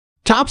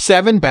Top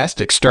 7 Best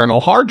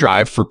External Hard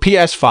Drive for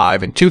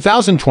PS5 in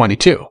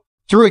 2022.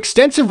 Through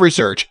extensive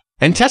research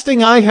and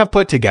testing, I have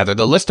put together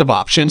the list of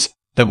options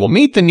that will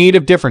meet the need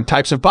of different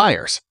types of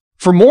buyers.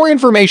 For more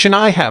information,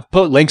 I have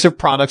put links of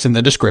products in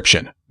the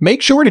description.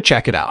 Make sure to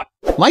check it out.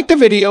 Like the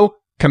video,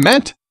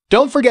 comment,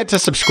 don't forget to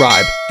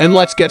subscribe, and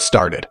let's get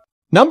started.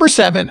 Number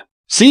 7.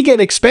 SEAGATE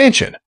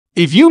Expansion.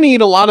 If you need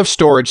a lot of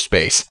storage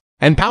space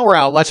and power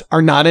outlets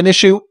are not an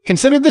issue,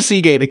 consider the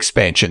SEAGATE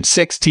Expansion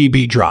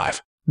 6TB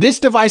drive.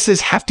 This device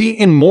is hefty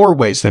in more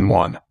ways than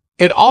one.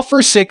 It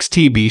offers 6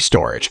 TB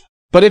storage,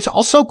 but it's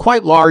also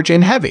quite large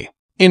and heavy.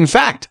 In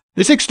fact,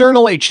 this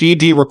external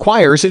HDD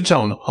requires its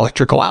own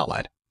electrical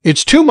outlet.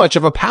 It's too much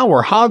of a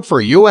power hog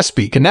for a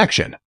USB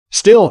connection.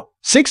 Still,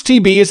 6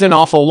 TB is an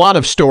awful lot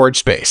of storage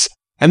space,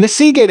 and the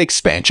SEAGATE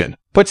Expansion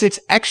puts its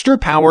extra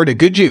power to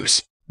good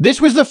use. This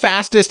was the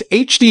fastest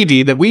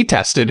HDD that we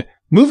tested,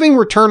 moving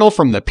Returnal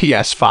from the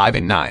PS5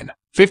 in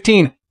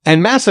 9:15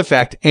 and Mass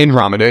Effect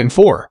Andromeda in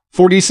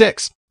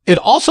 4:46. It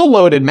also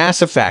loaded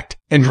Mass Effect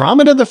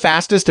Andromeda, the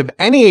fastest of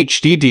any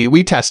HDD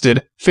we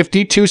tested,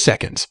 52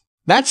 seconds.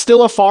 That's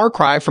still a far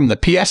cry from the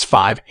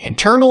PS5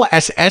 internal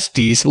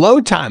SSD's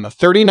load time of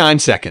 39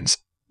 seconds,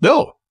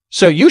 though,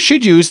 so you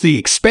should use the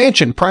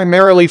expansion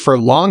primarily for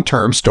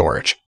long-term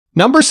storage.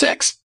 Number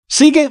 6.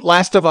 SEAGATE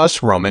Last of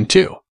Us Roman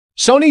 2.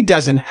 Sony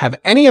doesn't have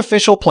any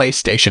official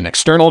PlayStation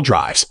external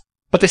drives,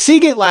 but the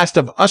SEAGATE Last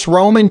of Us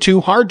Roman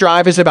 2 hard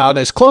drive is about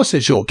as close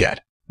as you'll get.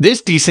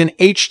 This decent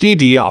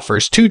HDD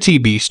offers 2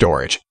 TB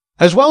storage,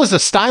 as well as a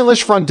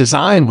stylish front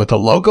design with a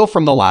logo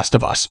from The Last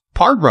of Us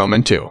Part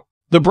Roman 2.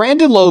 The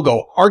branded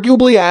logo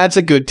arguably adds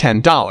a good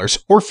 $10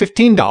 or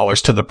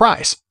 $15 to the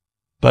price,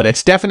 but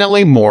it's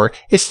definitely more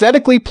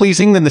aesthetically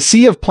pleasing than the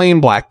sea of plain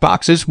black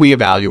boxes we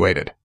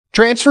evaluated.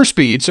 Transfer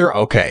speeds are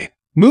okay.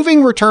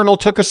 Moving Returnal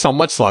took a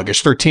somewhat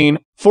sluggish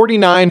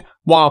 13:49,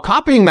 while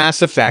copying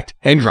Mass Effect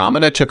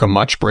Andromeda took a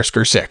much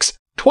brisker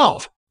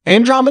 6:12.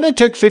 Andromeda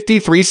took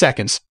 53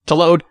 seconds to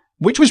load,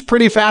 which was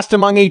pretty fast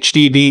among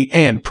HDD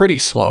and pretty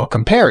slow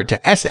compared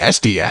to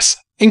SSDs,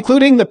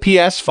 including the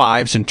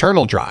PS5's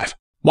internal drive.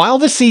 While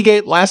the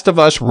SEAGATE Last of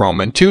Us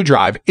Roman 2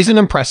 drive isn't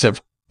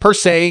impressive per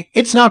se,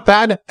 it's not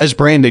bad as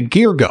branded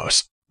gear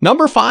goes.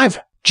 Number 5.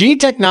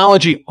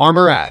 G-TECHNOLDGE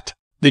Armor App.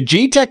 The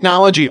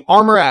G-TECHNOLDGE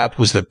Armor App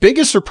was the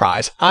biggest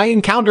surprise I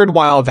encountered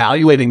while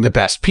evaluating the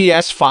best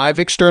PS5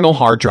 external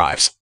hard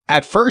drives.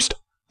 At first,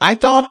 I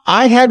thought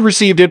I had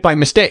received it by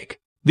mistake.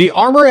 The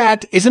Armor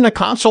App isn't a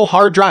console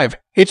hard drive.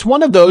 It's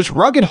one of those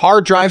rugged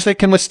hard drives that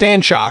can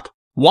withstand shock,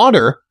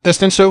 water,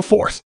 dust, and so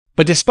forth.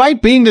 But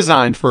despite being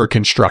designed for a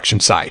construction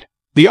site,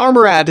 the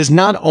Armor App is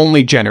not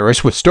only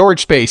generous with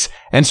storage space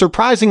and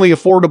surprisingly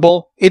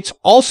affordable, it's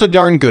also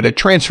darn good at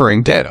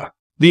transferring data.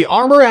 The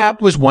Armor App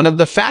was one of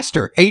the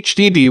faster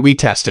HDD we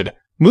tested,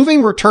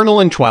 moving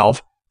Returnal in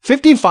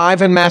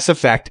 12:55 and Mass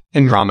Effect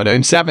Andromeda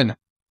in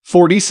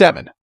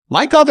 7:47.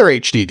 Like other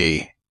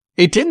HDD,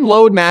 it didn't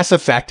load Mass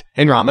Effect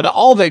Andromeda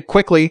all that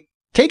quickly,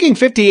 taking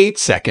 58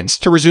 seconds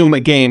to resume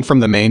a game from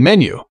the main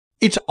menu.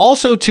 It's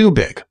also too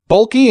big,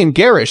 bulky, and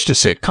garish to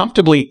sit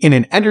comfortably in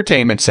an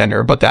entertainment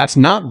center, but that's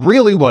not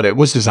really what it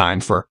was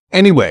designed for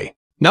anyway.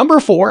 Number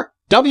 4.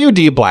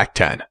 WD Black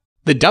 10.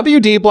 The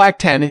WD Black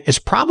 10 is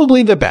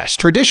probably the best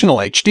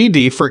traditional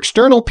HDD for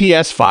external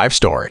PS5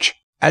 storage.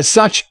 As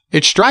such,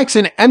 it strikes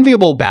an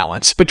enviable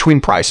balance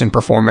between price and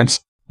performance.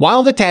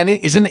 While the 10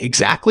 isn't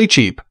exactly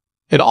cheap,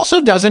 it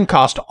also doesn't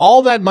cost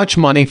all that much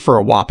money for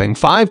a whopping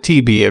 5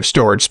 TB of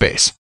storage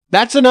space.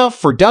 That's enough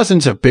for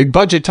dozens of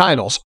big-budget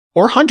titles,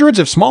 or hundreds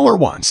of smaller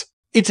ones.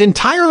 It's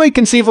entirely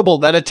conceivable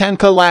that a 10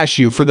 could last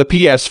you for the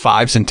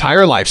PS5's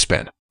entire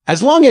lifespan.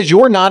 As long as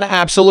you're not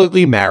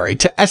absolutely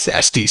married to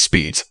SSD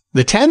speeds,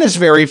 the 10 has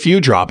very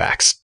few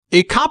drawbacks.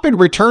 It copied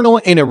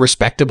Returnal in a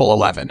respectable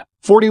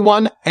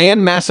 11:41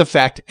 and Mass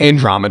Effect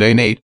Andromeda in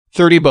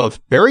 8:30, both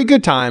very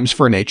good times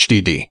for an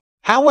HDD.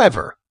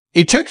 However,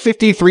 it took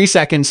 53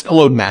 seconds to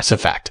load Mass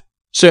Effect,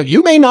 so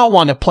you may not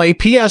want to play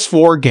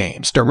PS4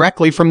 games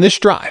directly from this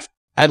drive.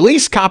 At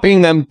least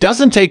copying them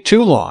doesn't take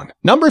too long.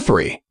 Number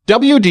 3.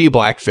 WD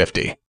Black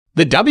 50.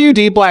 The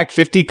WD Black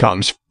 50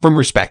 comes from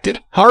respected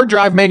hard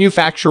drive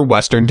manufacturer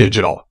Western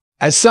Digital.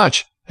 As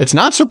such, it's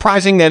not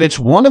surprising that it's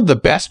one of the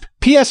best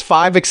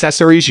PS5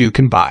 accessories you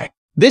can buy.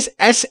 This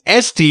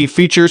SSD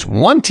features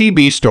 1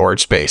 TB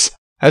storage space,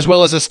 as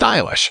well as a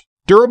stylish,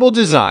 durable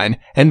design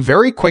and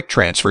very quick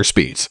transfer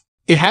speeds.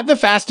 It had the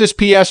fastest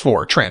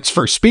PS4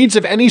 transfer speeds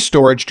of any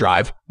storage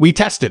drive we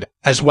tested,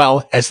 as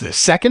well as the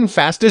second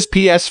fastest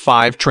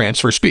PS5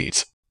 transfer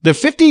speeds. The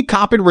 50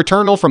 copied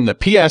Returnal from the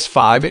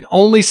PS5 in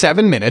only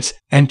 7 minutes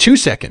and 2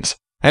 seconds,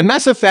 and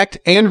Mass Effect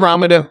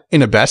Andromeda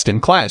in a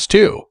best-in-class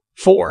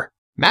 2:4.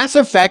 Mass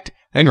Effect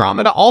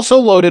Andromeda also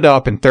loaded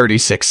up in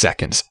 36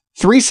 seconds,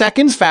 3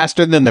 seconds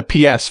faster than the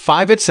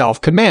PS5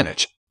 itself could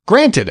manage.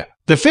 Granted,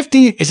 the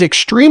 50 is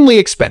extremely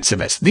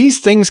expensive as these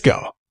things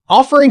go,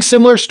 offering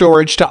similar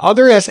storage to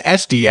other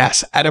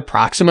SSDs at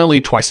approximately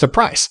twice the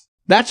price.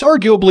 That's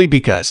arguably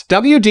because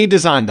WD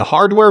designed the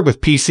hardware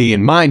with PC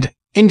in mind.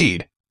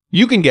 Indeed,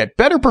 you can get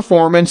better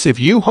performance if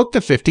you hook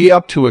the 50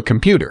 up to a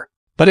computer.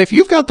 but if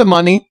you've got the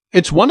money,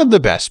 it's one of the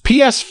best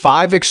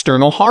PS5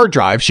 external hard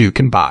drives you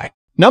can buy.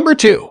 Number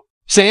 2.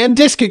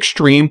 SANDISK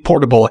Extreme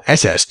Portable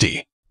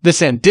SSD. The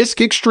SANDISK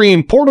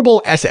Extreme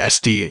Portable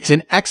SSD is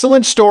an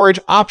excellent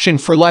storage option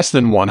for less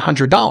than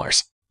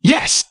 $100.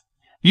 Yes,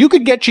 you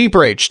could get cheaper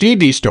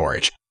HDD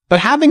storage,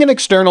 but having an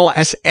external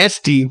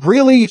SSD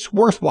really is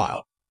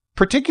worthwhile,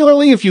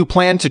 particularly if you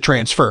plan to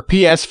transfer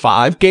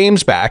PS5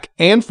 games back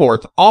and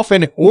forth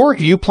often or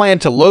you plan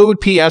to load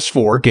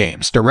PS4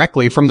 games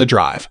directly from the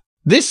drive.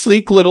 This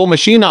sleek little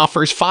machine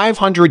offers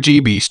 500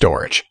 GB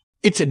storage.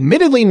 It's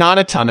admittedly not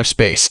a ton of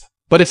space,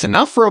 but it's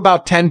enough for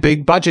about 10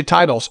 big budget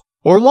titles,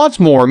 or lots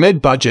more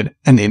mid-budget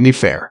and indie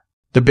fare.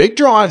 The big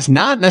draw is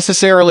not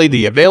necessarily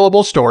the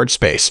available storage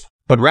space,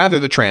 but rather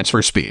the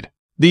transfer speed.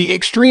 The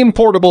Extreme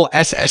Portable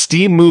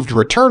SSD moved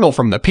Returnal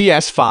from the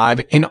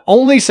PS5 in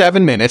only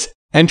 7 minutes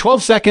and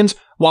 12 seconds,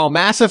 while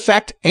Mass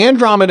Effect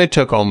Andromeda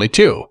took only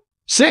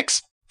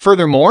 2.6.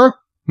 Furthermore,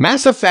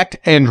 Mass Effect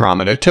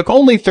Andromeda took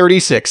only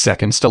 36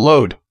 seconds to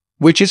load,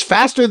 which is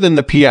faster than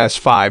the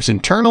PS5's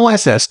internal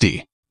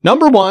SSD.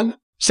 Number 1.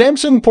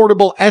 Samsung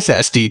Portable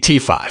SSD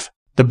T5.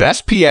 The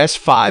best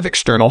PS5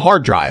 external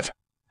hard drive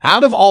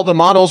out of all the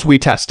models we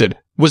tested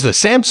was the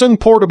Samsung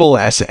Portable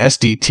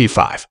SSD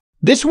T5.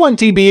 This 1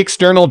 TB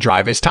external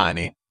drive is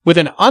tiny, with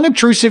an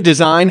unobtrusive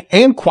design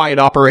and quiet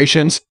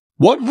operations.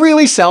 What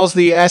really sells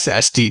the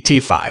SSD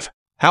T5,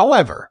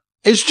 however,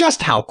 is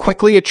just how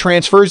quickly it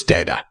transfers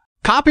data.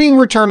 Copying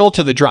Returnal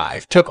to the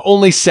drive took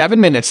only 7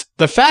 minutes,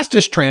 the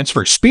fastest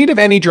transfer speed of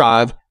any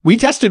drive we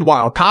tested,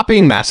 while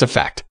copying Mass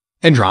Effect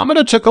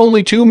Andromeda took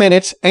only 2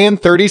 minutes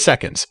and 30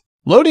 seconds.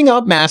 Loading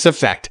up Mass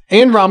Effect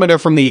Andromeda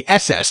from the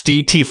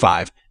SSD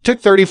T5 took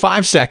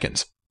 35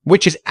 seconds,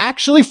 which is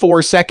actually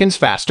 4 seconds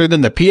faster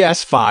than the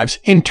PS5's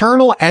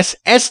internal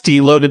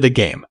SSD loaded the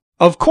game.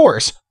 Of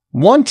course,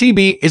 1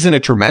 TB isn't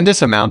a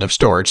tremendous amount of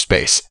storage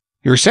space.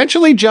 You're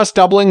essentially just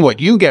doubling what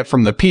you get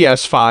from the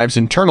PS5's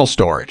internal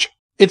storage.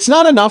 It's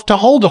not enough to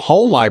hold a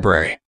whole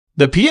library.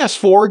 The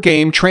PS4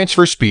 game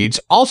transfer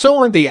speeds also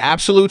aren't the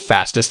absolute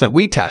fastest that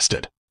we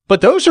tested, but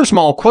those are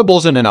small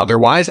quibbles in an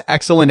otherwise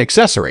excellent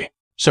accessory.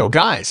 So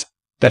guys,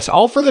 that's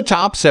all for the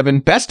top 7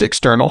 best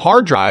external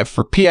hard drive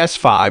for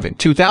PS5 in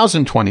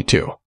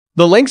 2022.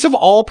 The links of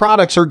all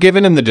products are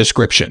given in the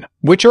description,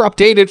 which are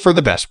updated for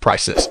the best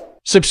prices.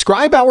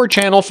 Subscribe our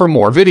channel for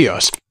more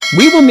videos.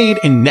 We will meet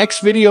in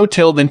next video.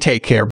 Till then, take care.